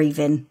someone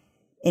breathing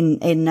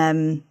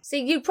in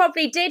See, you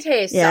probably did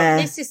hear something. Yeah.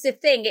 This is the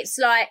thing. It's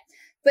like,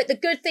 but the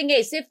good thing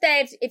is,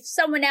 if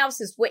someone else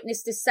has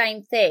witnessed the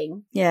same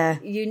thing, yeah,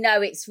 you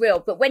know it's real.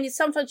 But when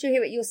sometimes you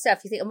hear it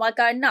yourself, you think, am I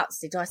going nuts?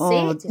 Did I see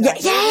it? Did I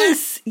hear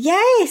it?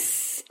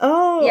 Yes.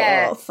 Oh,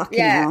 yeah. Fucking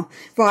hell.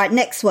 Right,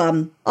 next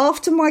one.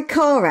 After my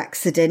car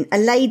accident, a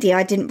lady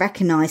I didn't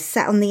recognise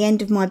sat on the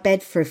end of my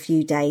bed for a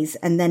few days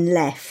and then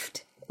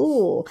left.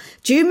 Oh,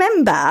 do you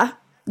remember?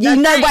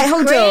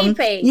 Hold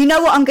creepy. on. You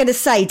know what I'm going to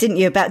say, didn't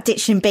you, about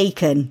Ditchling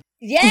Beacon?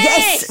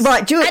 Yes.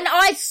 Right. And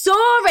I saw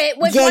it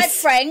with my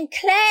friend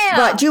Claire.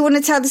 Right. Do you want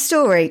to tell the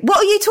story? What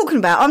are you talking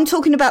about? I'm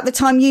talking about the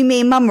time you,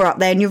 me and Mum were up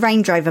there and your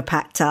Range Rover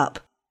packed up.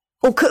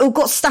 Or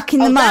got stuck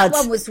in the mud. That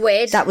one was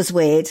weird. That was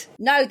weird.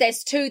 No,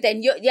 there's two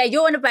then.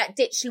 You're on about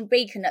Ditchling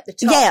Beacon at the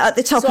top. Yeah, at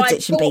the top of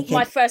Ditchling Beacon. I bought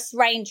my first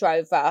Range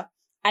Rover,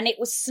 and it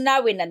was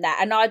snowing and that.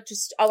 And I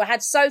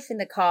had Sophie in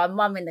the car and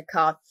Mum in the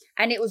car.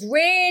 And it was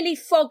really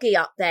foggy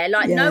up there.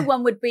 Like no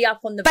one would be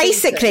up on the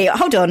Basically, beacon.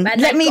 Hold on.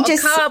 Let me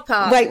just... car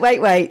park.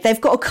 Wait. They've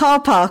got a car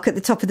park at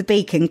the top of the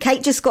beacon.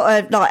 Kate just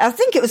got I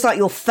think it was like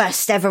your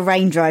first ever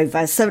Range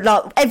Rover. So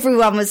like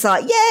everyone was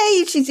like,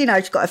 yay, she's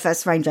got her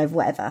first Range Rover,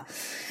 whatever.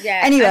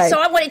 Yeah. Anyway. And so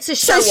I wanted to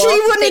show off. So she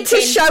wanted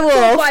to show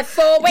off.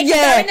 4x4, we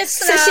can go in the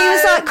snow. So she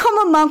was like, come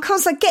on, Mum. I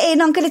was like, get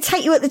in. I'm going to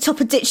take you at the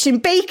top of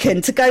Ditchling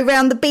Beacon to go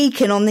round the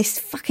beacon on this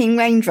fucking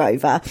Range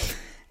Rover.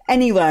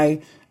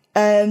 Anyway,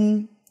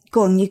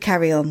 go on, you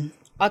carry on.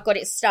 I got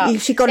it stuck.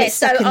 She got it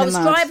stuck in the mud. So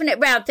I was driving it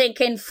round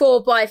thinking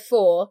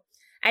 4x4,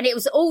 and it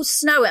was all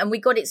snow, and we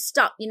got it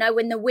stuck,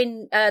 when the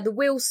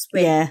wheels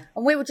spin. Yeah.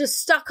 And we were just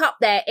stuck up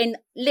there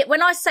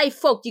when I say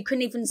fog, you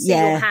couldn't even see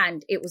your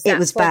hand. It was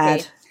foggy.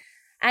 Bad.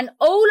 And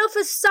all of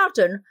a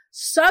sudden,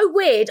 so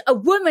weird, a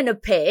woman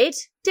appeared,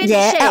 didn't she?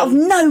 Yeah, out of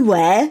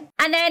nowhere.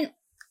 And then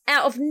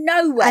out of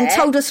nowhere. And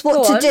told us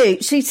what to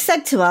do. She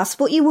said to us,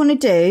 what you want to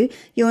do,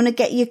 you want to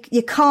get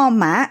your car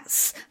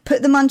mats,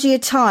 put them under your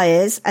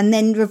tyres, and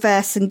then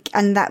reverse,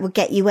 and that would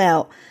get you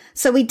out.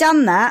 So we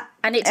done that,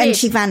 and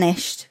she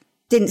vanished.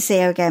 Didn't see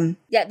her again.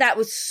 Yeah, that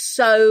was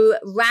so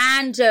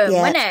random,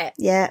 wasn't it?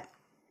 Yeah.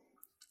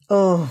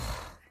 Oh.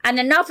 And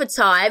another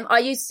time, I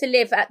used to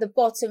live at the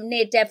bottom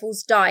near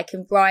Devil's Dyke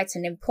in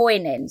Brighton in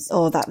Poynings.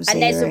 Oh, that was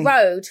And there's a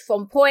road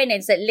from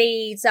Poynings that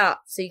leads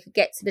up so you could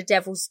get to the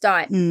Devil's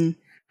Dyke. Mm.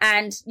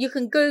 And you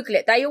can Google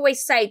it. They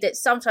always say that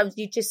sometimes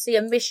you just see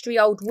a mystery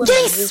old woman.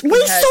 Yes,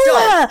 we saw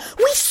her.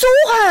 We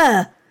saw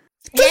her.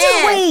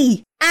 Didn't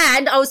we?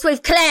 And I was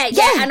with Claire.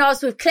 Yeah. And I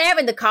was with Claire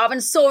in the car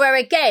and saw her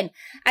again.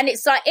 And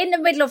it's like in the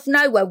middle of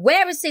nowhere.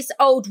 Where has this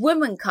old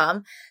woman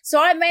come? So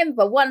I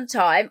remember one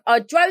time I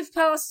drove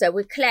past her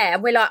with Claire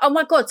and we're like, oh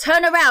my God,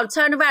 turn around.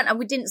 And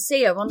we didn't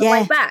see her on the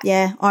way back.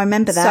 Yeah, I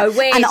remember that. So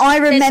weird. And I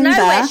remember. There's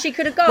nowhere she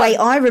could have gone. Wait,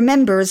 I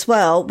remember as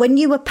well, when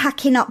you were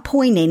packing up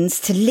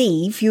Poynings to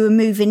leave, you were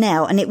moving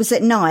out and it was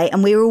at night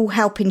and we were all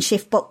helping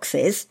shift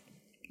boxes.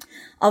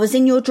 I was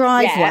in your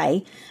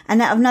driveway and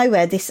out of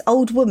nowhere, this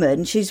old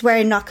woman, she's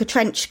wearing like a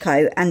trench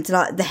coat and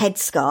like the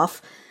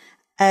headscarf,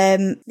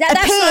 appeared.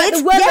 Like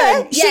the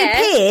woman. She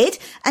appeared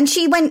and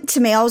she went to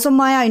me. I was on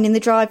my own in the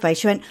driveway.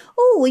 She went,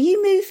 oh, are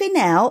you moving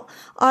out?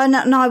 And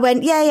I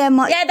went, yeah.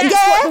 That's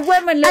what the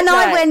woman looked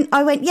like. And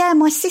I went, yeah,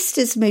 my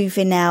sister's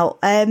moving out.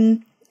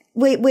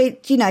 We're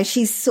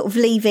she's sort of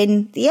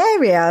leaving the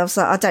area. I was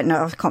like, I don't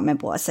know. I can't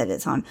remember what I said at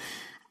the time.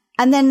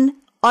 And then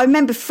I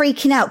remember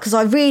freaking out because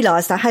I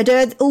realised I had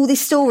heard all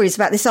these stories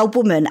about this old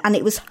woman and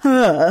it was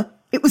her.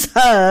 It was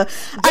her.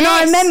 Yes. And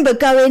I remember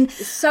going,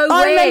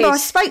 I remember I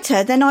spoke to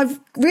her, then I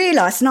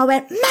realised and I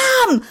went,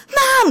 Mum,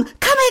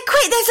 come here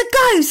quick,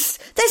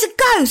 there's a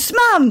ghost,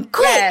 Mum,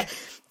 quick. Yeah.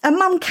 And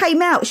Mum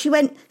came out, she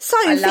went,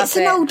 Soph, it's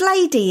an old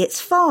lady, it's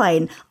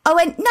fine. I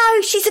went,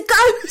 no, she's a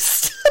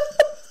ghost.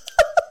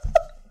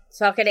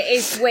 Fucking, it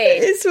is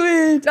weird. It's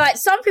weird. Like,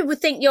 some people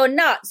think you're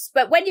nuts,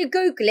 but when you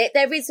Google it,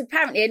 there is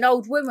apparently an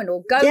old woman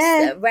or ghost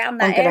around that area. I'm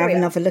going to have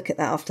another look at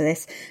that after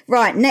this.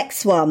 Right,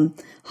 next one.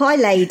 Hi,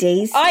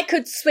 ladies. I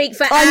could speak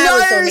for hours I know,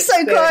 on I'm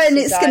so crying.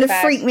 It's going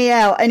to freak me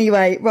out.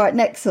 Anyway, right,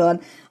 next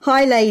one.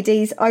 Hi,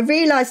 ladies. I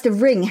realised a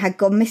ring had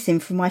gone missing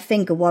from my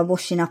finger while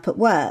washing up at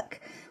work.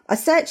 I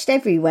searched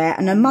everywhere,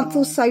 and a month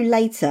or so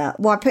later,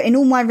 while putting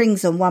all my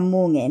rings on one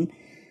morning,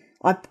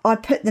 I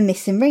put the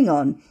missing ring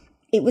on.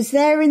 It was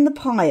there in the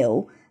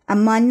pile,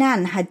 and my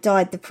nan had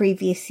died the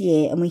previous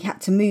year and we had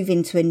to move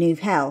into a new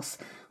house.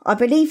 I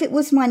believe it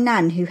was my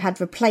nan who had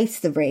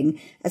replaced the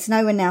ring as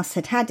no one else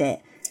had had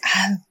it.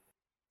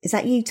 Is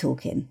that you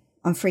talking?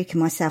 I'm freaking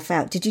myself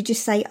out. Did you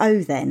just say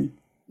oh then?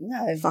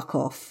 No. Fuck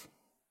off.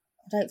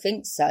 I don't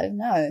think so,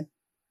 no.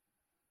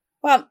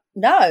 Well,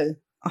 no.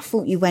 I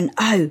thought you went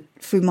oh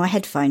through my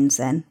headphones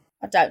then.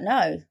 I don't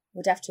know.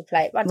 We'd have to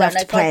play it. I We'll don't have know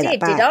to if play I that did.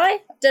 back. Did I?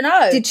 Don't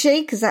know. Did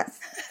she? Because I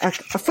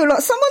feel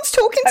like someone's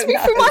talking to me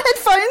through my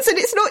headphones and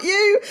it's not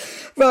you.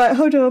 Right,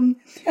 hold on.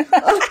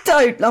 Oh,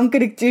 don't. I'm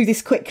going to do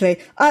this quickly.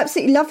 I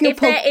absolutely love your If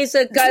there is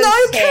a ghost No,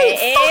 here.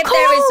 Kate, If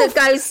there is a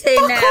ghost here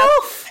fuck now.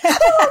 off.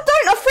 Oh,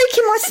 don't. I'm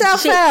freaking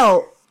myself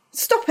out.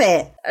 Stop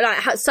it.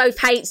 Like, Soph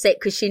hates it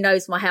because she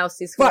knows my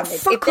house is Right, haunted.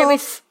 fuck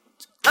off.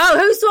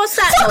 Oh, what's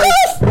that Fuck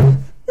noise? off.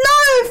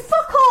 No,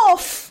 fuck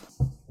off.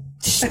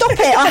 Stop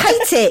it. I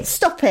hate it.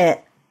 Stop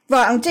it.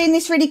 Right, I'm doing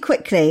this really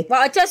quickly.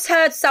 Well, I just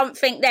heard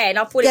something then.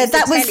 I thought it was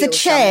that was the telly or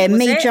chair, something, was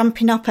me it?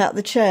 jumping up out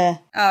the chair.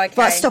 Oh, okay.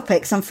 Right, stop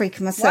it, because I'm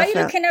freaking myself Why are you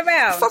out. looking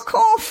around? Fuck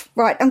off.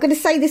 Right, I'm going to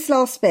say this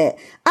last bit.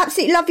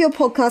 Absolutely love your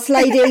podcast,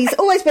 ladies.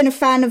 Always been a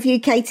fan of you,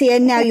 Katie,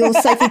 and now you're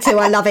Sophie too.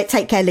 I love it.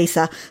 Take care,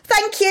 Lisa.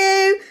 Thank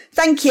you.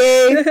 Thank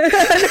you.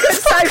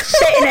 So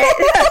shit in it.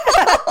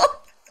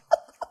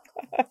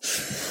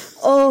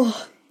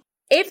 Oh,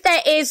 If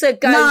there is a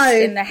ghost No.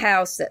 in the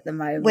house at the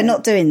moment, we're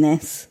not doing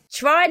this.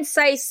 try and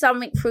say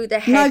something through the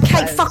No, headphones.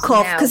 Kate, fuck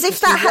off. now, Because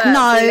if you that work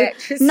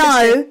with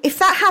electricity. if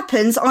that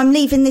happens, I'm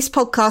leaving this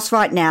podcast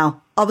right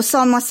now. I will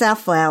sign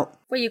myself out.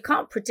 Well, you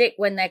can't predict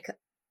when they're.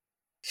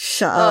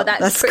 Shut Oh, up.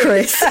 that's true.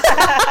 Chris.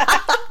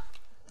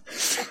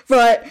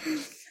 Right.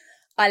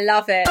 I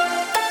love it.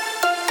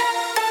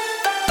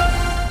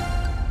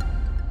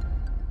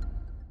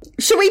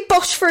 Shall we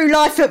bosh through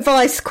life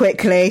advice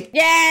quickly?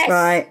 Yes.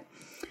 Right.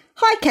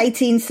 Hi,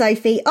 Katie and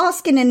Sophie.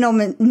 Asking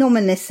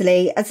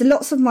anonymously, as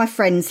lots of my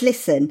friends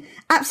listen.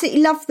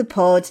 Absolutely love the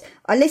pod.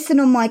 I listen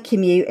on my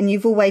commute and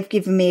you've always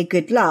given me a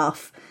good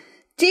laugh.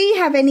 Do you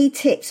have any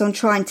tips on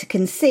trying to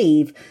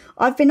conceive?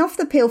 I've been off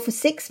the pill for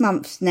 6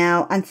 months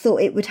now and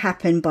thought it would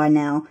happen by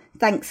now.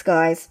 Thanks,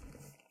 guys.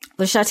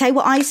 Well, shall I tell you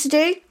what I used to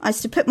do? I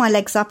used to put my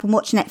legs up and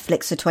watch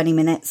Netflix for 20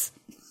 minutes.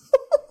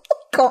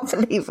 Can't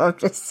believe I've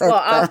just said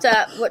that.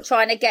 After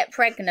trying to get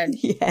pregnant?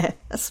 Yeah,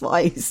 that's what I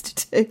used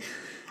to do.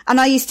 And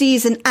I used to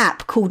use an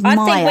app called I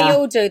Maya. think we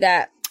all do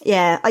that.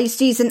 Yeah, I used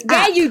to use an Yeah,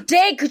 app. you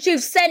did, because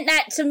you've sent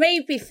that to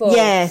me before.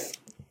 Yeah.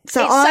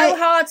 So It's so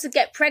hard to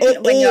get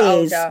pregnant when you're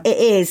older. It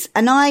is.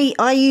 And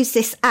I use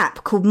this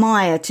app called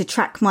Maya to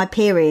track my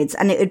periods,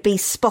 and it would be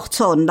spot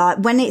on. Like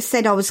when it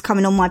said I was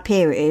coming on my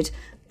period,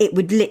 it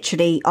would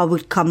literally, I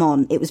would come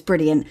on. It was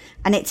brilliant.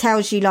 And it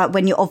tells you like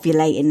when you're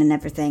ovulating and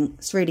everything.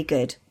 It's really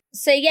good.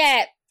 So,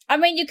 yeah, I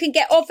mean, you can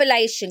get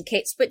ovulation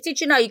kits, but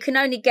did you know you can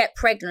only get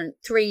pregnant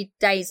 3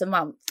 days a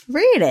month?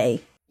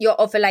 Really?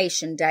 Your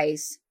ovulation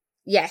days.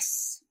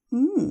 Yes.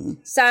 Mm.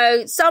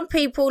 So some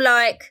people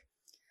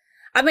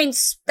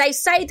they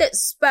say that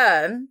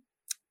sperm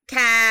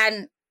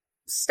can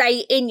stay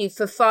in you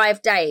for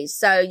 5 days,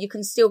 so you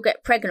can still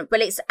get pregnant, but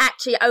it's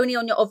actually only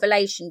on your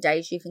ovulation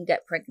days you can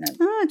get pregnant.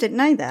 Oh, I didn't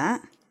know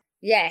that.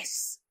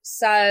 Yes.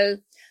 So,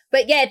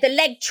 but yeah, the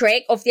leg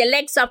trick of your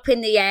legs up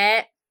in the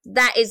air,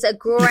 that is a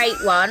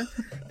great one.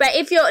 But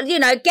if you're,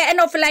 get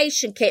an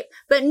ovulation kit.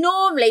 But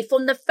normally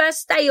from the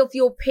first day of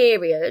your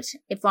period,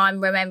 if I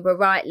remember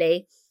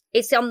rightly,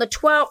 it's on the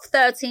 12th,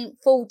 13th,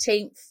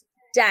 14th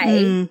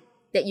day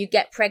that you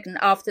get pregnant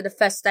after the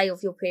first day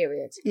of your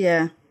period.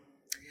 Yeah.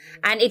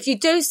 And if you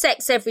do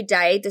sex every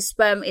day, the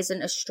sperm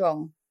isn't as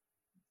strong.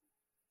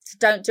 So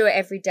don't do it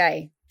every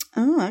day.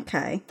 Oh,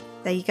 okay.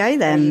 There you go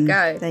then. There you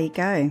go. There you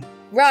go.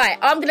 Right,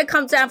 I'm going to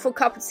come down for a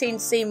cup of tea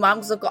and see Mum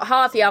because I've got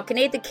Harvey. I can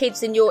hear the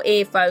kids in your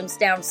earphones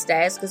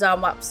downstairs because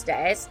I'm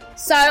upstairs.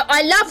 So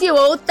I love you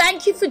all.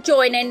 Thank you for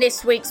joining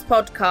this week's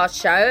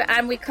podcast show,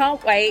 and we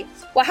can't wait.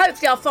 Well,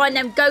 hopefully I'll find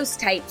them ghost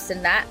tapes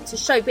and that to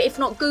show, but if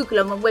not, Google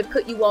them and we'll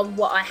put you on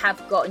what I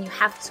have got and you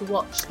have to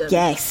watch them.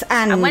 Yes,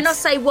 and when I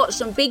say watch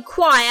them, be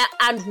quiet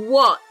and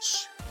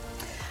watch.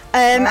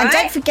 And Right.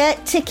 don't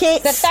forget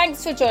tickets. So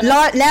thanks for joining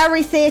us.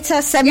 Lowry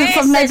Theatre, 7th Yes,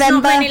 of there's not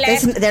November. many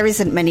left. There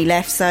isn't many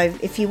left. So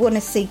if you want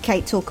to see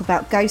Kate talk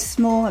about ghosts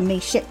more and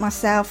me shit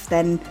myself,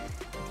 then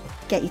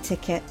get your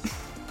ticket.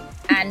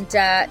 And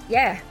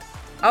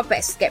I'll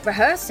best get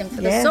rehearsing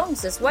for the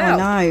songs as well.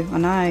 I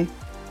know.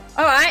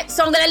 All right,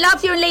 so I'm going to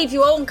love you and leave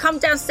you all and come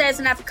downstairs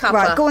and have a cuppa.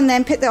 Right, go on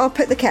then. I'll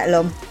put the kettle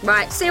on.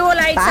 Right, see you all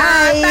later.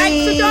 Bye.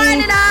 Thanks for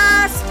joining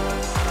us.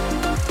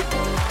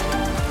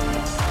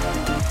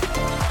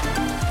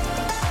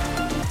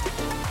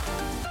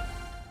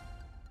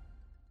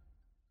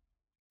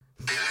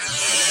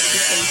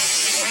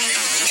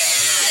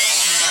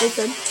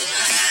 Listen.